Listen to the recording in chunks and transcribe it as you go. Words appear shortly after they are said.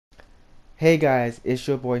Hey guys, it's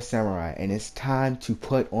your boy Samurai, and it's time to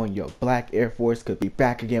put on your black Air Force. Could be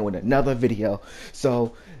back again with another video.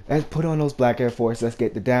 So let's put on those black Air Force. Let's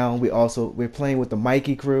get the down. We're playing with the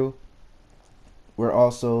Mikey crew. We're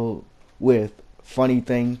also with Funny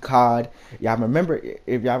Thing COD. Y'all remember,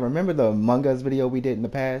 if y'all remember the Among Us video we did in the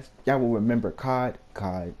past, y'all will remember COD.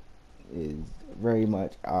 COD is very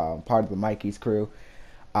much part of the Mikey's crew.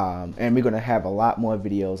 And we're gonna have a lot more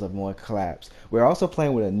videos of more collabs. We're also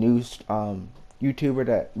playing with a new YouTuber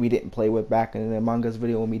that we didn't play with back in the Among Us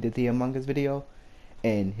video when we did the Among Us video,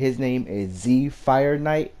 and his name is Z Fire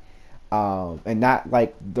Knight, and not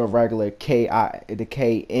like the regular the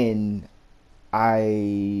KNI,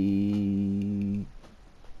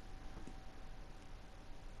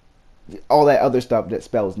 all that other stuff that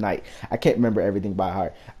spells night. I can't remember everything by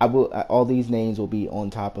heart. All these names will be on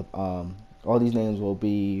top of all these names will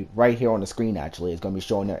be right here on the screen. Actually, it's going to be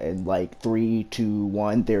showing it in like 3, 2,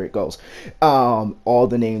 1. There it goes. All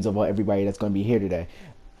the names of everybody that's going to be here today.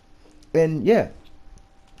 And yeah,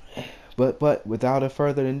 but without a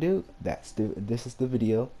further ado, this is the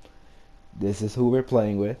video. This is who we're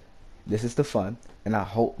playing with. This is the fun, and I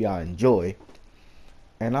hope y'all enjoy.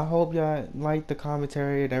 And I hope y'all like the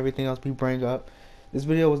commentary and everything else we bring up. This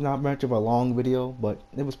video was not much of a long video, but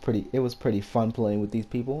it was pretty fun playing with these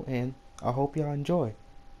people, and I hope y'all enjoy.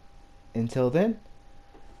 Until then,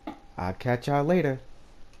 I'll catch y'all later.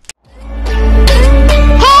 Hey,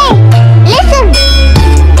 listen!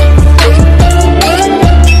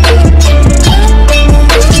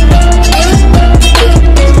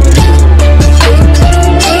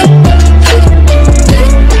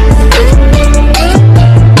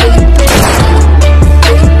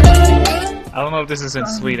 I don't know if this is in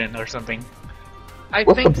Sweden or something.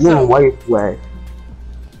 What's the blue and white flag?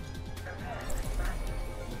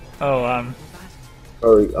 Oh,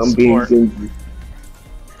 Sorry, I'm being stingy.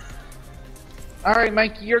 Alright,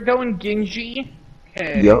 Mikey, you're going Genji?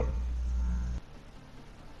 Okay. Yep.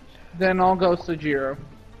 Then I'll go Sojiro.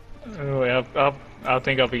 Oh, I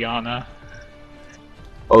think I'll be Ana.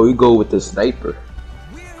 Oh, you go with the sniper.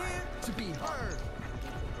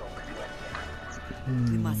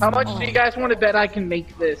 How much do you guys want to bet I can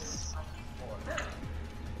make this?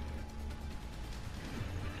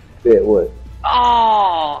 Bet what?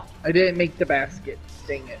 Oh! I didn't make the basket.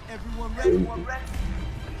 Dang it.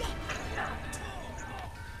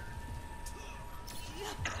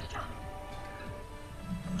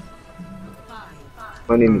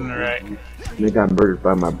 My name is. Alright. They got murdered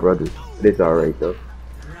by my brothers. It's alright though.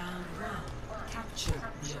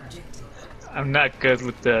 I'm not good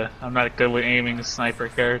with aiming a sniper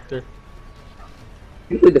character.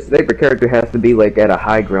 Usually the sniper character has to be like at a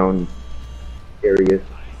high ground area.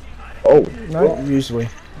 Oh, Not usually.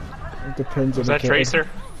 It depends on Was the that Tracer?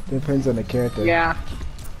 Depends on the character. Yeah.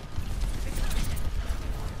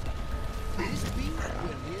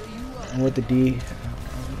 And with the D,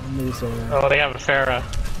 Oh, they have a Pharah.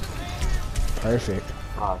 perfect.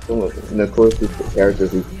 and of course it's the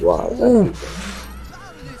characters who fly.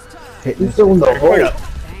 Hitting He's still in the hole.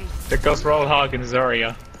 There goes Roadhog and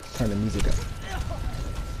Zarya. Turn the music up.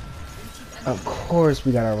 Of course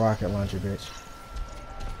we got a rocket launcher, bitch.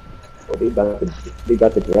 Oh, they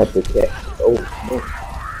got to grab the cat. Oh no.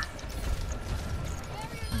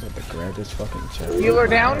 But to grab this fucking chest. Healer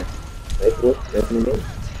down? That's what. That's me.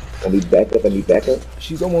 I need backup. I need backup.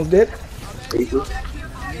 She's almost dead.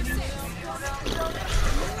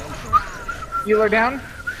 Healer down?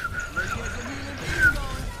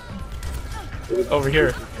 Over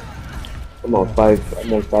here. I'm on 5.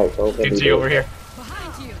 I'm on 5. So Genji over here.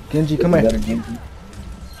 Genji, come here.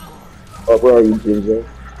 Oh, where are you, Genji?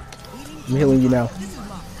 I'm healing you now.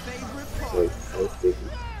 Wait,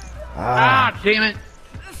 Ah, damn it.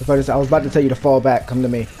 I was about to tell you to fall back. Come to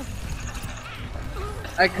me.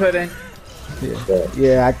 I couldn't.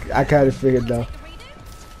 Yeah, I kind of figured though.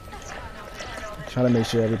 Trying to make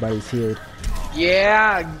sure everybody's healed.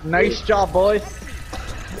 Yeah, nice job, boys.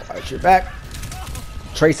 Watch your back.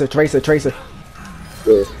 Tracer.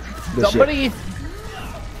 Good. Good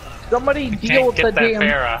Somebody deal Can't with the get that damn.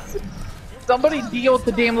 Pharah. Somebody deal with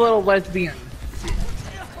the damn little lesbian.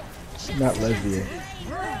 shit. Not lesbian.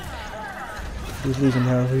 Who's losing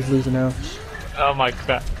now? Who's losing now? Oh my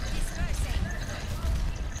god.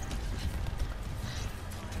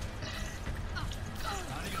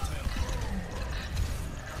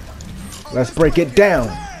 Let's break it down.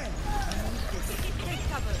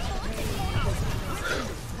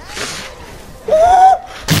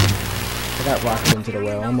 I got rocked into the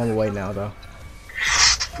well. I'm on the way now, though.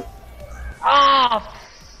 Ah,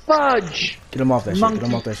 fudge! Get him off that shit. Get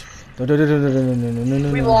him off that shit.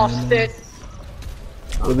 No, We lost it.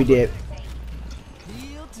 What we did?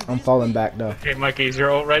 I'm falling back though. Hey, Mikey, is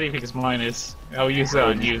your ult ready? Because mine is. I'll use it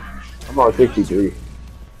on you. I'm on 63.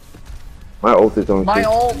 My ult is on My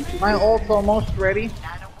 60. ult's almost ready.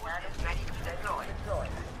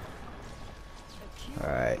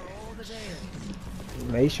 Alright.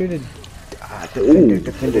 Make sure to defender.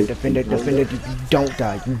 If you don't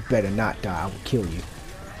die, you better not die. I will kill you.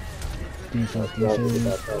 Defense. We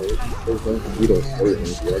don't say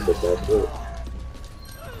anything, but that's it.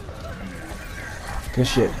 Good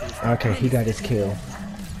shit. Okay, he got his kill.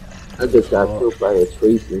 I just got killed by a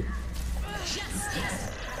tracer.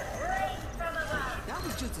 That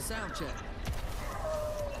was just a sound check.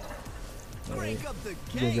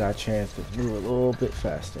 Gives you a chance to move a little bit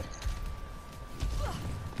faster.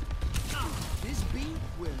 This beat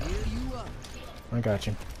will heal you up. I got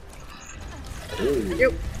you.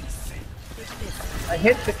 Yep. I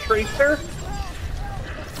hit the tracer.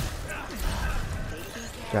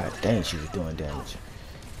 God dang, she was doing damage.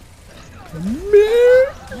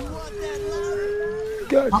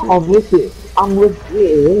 Gotcha. I'm with it. I'm with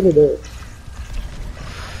it. Look at that.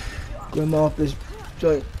 Get him off this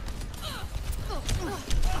joint.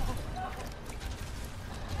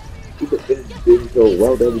 You could finish the business so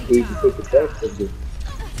well that we can't even take the back from this.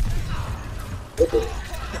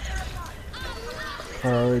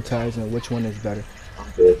 Prioritizing which one is better. I'm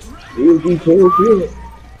dead. You can't feel it.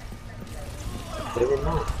 Never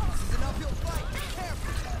know.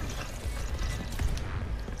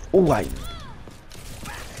 Oh, I.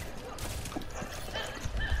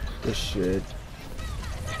 This shit.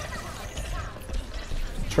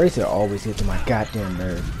 Tracer always hits my goddamn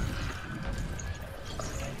nerve.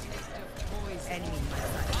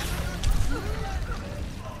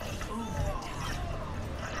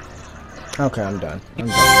 Okay, I'm done.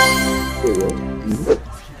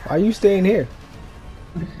 Why are you staying here?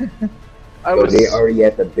 They already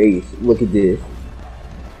at the base. Look at this.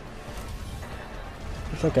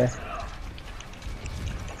 It's okay.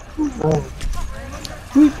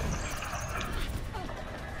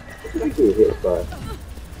 You get hit by.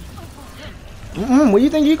 Where you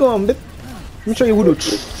think you going? Let me show you who the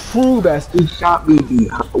true best. He shot me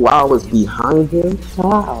while I was behind him.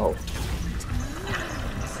 Wow.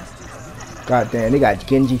 God damn, they got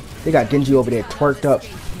Genji. They got Genji over there twerked up.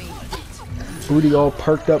 Booty all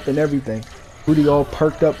perked up and everything. Booty all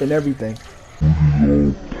perked up and everything.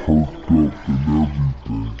 I'm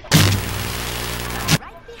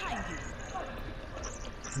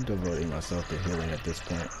devoting myself to healing at this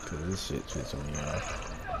point because this shit shits on me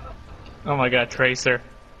off. Oh my god, Tracer.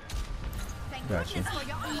 Gotcha.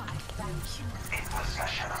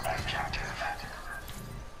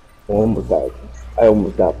 I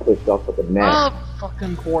almost got pushed off of the map. Oh,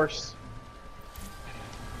 fucking course.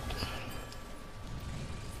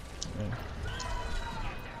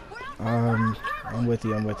 I'm with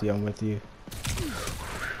you.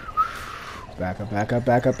 Back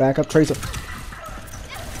up, Tracer.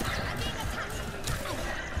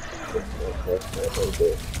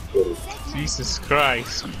 Jesus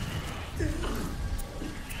Christ.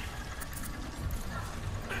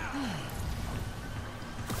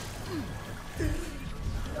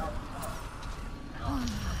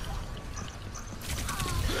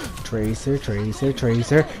 Tracer.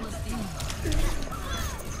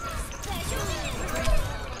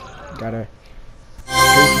 Gotta.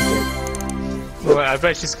 Well, I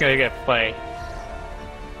bet she's gonna get play.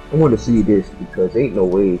 I want to see this because ain't no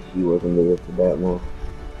way she wasn't there for that long.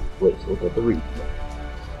 Wait, so the three.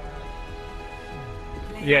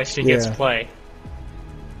 Yeah, she gets Yeah. play.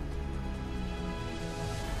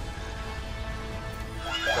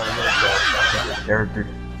 Character.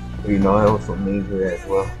 You know, I also major as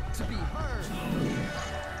well.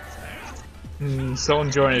 Soul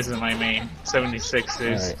Jordan isn't my main. 76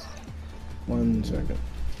 is. Alright. 1 second.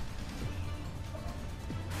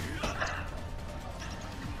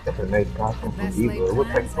 That's a nice costume for Diva. It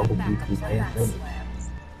looks like Bumblebee 3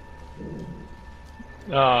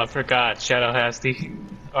 Oh, I forgot. Shadow has the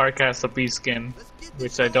Arc has the beast skin,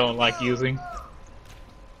 which I don't like using.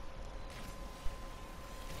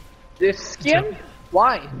 This skin?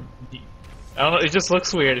 Why? I don't know, it just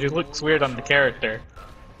looks weird. It looks weird on the character.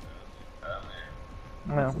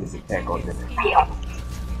 No. This attack on the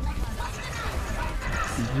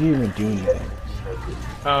Did you even do anything?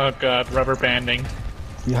 Oh god, rubber banding.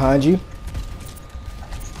 Behind you?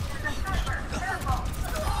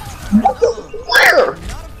 Where?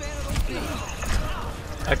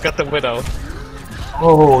 I got the Widow.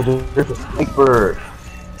 Oh, there's a sniper.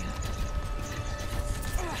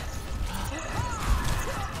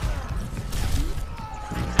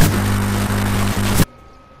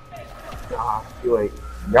 I feel like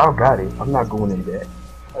y'all got it. I'm not going in that.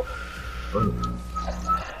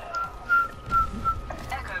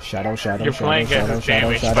 Shadow, shadow, You're shadow, playing shadow, against shadow,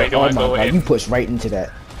 damage, shadow. but you Oh wanna my go god, in. you pushed right into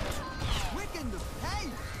that. Quicken the pace.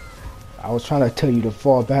 I was trying to tell you to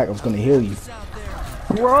fall back. I was gonna heal you. It's out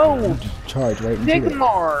there. Bro, Charge right into it.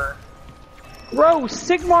 Sigmar! Bro,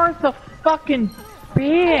 Sigmar's a fucking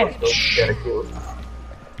bitch! Gotta kill.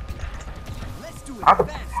 Let's do it How the,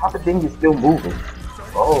 fast. how the thing is still moving?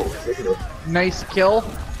 Oh, look at it. Nice kill.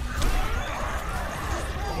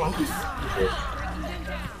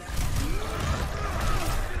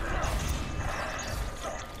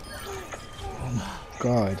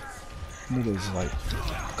 God, nigga's like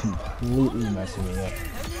completely messing me up.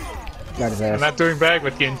 Got his I'm ass. not doing bad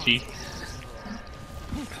with Genji.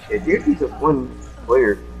 Yeah, Genji's a fun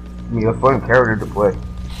player. I mean, a fun character to play.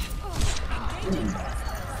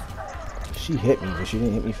 She hit me, but she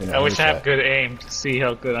didn't hit me for no I wish I headshot. have good aim to see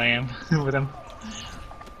how good I am with him.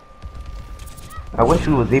 I wish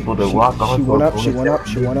we was able to lock on. She to went up, opponents she went that up,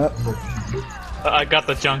 she went up. I got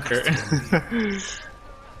the junker.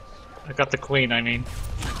 I got the queen, I mean.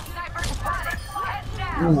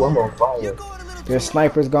 Ooh, I'm on fire. Their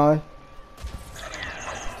sniper's gone.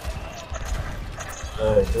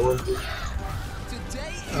 Doing this.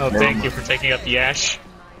 Oh, thank you for taking out the Ash.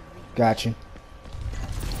 Got you.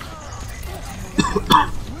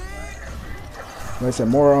 Wait, some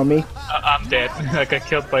more on me. I'm dead. I got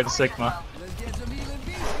killed by the Sigma. Let's get some healing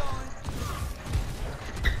beats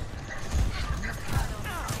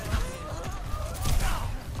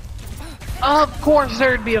going. Of course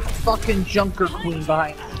there'd be a fucking Junker Queen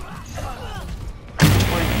behind me.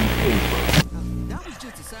 That was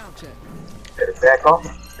just a sound check. Better back off.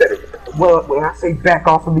 Better. Well, when I say back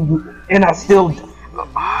off of me, and I still.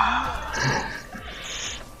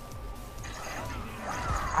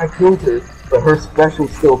 I killed her, but her special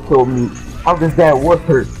still killed me. How does that work?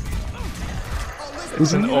 Her?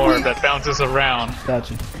 It's an orb that bounces around. Got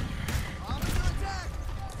you.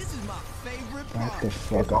 This is my favorite Back part. the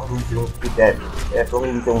fuck That's up. only we don't keep that. That's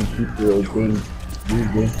only we don't keep the game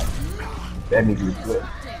moving. That makes me good.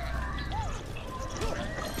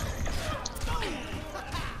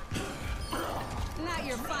 Not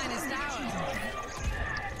your finest hour.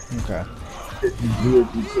 Okay.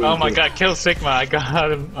 Oh my god, kill Sigma. I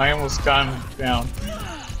got him. I almost got him down.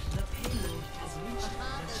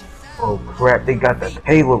 Oh crap! They got the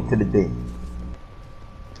payload to the thing.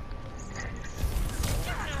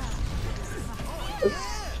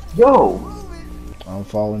 Yo, I'm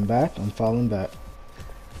falling back. I'm falling back.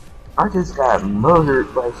 I just got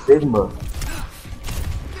murdered by Sigma. Oh,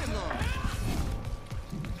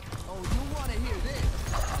 you wanna hear this?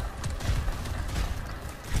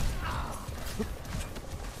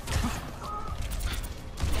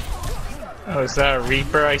 Oh, is that a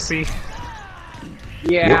Reaper I see?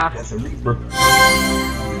 Yeah. Yep, that's a Reaper.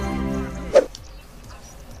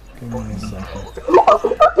 Give me a second.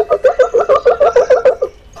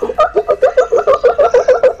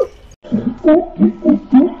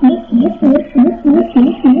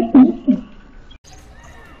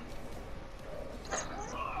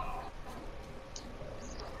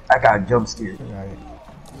 I got jump scared. Got it.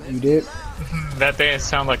 You did? That didn't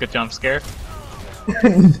sound like a jump scare.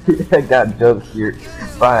 I got jump scared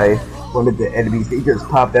by one of the enemies. They just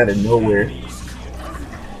popped out of nowhere.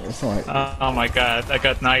 It's alright. Oh my god, I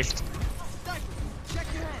got knifed.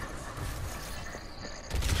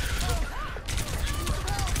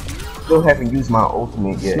 Still haven't used my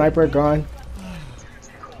ultimate yet. Sniper gone.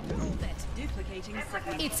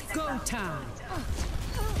 It's go time.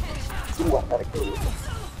 Ooh, I gotta kill it.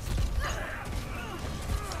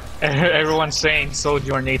 Everyone's saying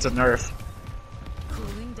Soldier needs a nerf.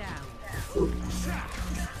 Cooling down.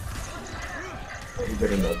 You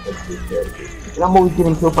better not touch this character. And I'm always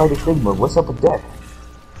getting killed by the Sigma. What's up with that?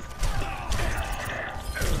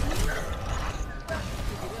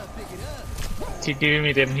 Keep giving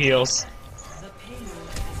me them heals.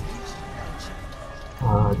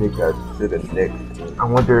 They got to the next. I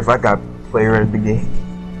wonder if I got player of the game.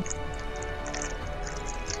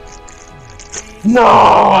 No!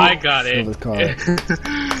 Oh, I got it. Silver card.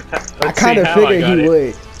 Let's I kind see of how I figured got he it.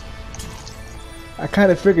 would. I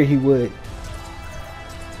kind of figured he would.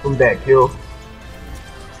 From that kill.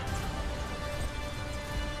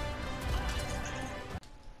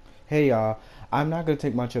 Hey y'all, I'm not going to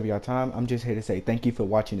take much of your time. I'm just here to say thank you for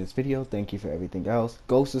watching this video. Thank you for everything else.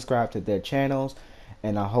 Go subscribe to their channels.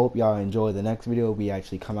 And I hope y'all enjoy the next video we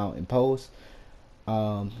actually come out and post.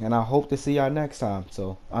 And I hope to see y'all next time.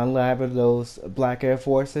 So unravel those black Air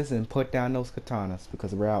Forces and put down those katanas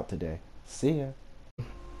because we're out today. See ya.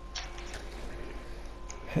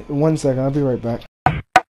 Hey, 1 second, I'll be right back.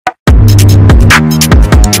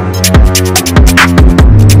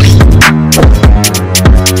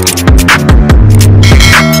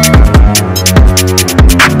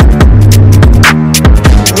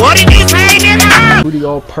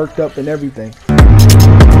 all perked up and everything.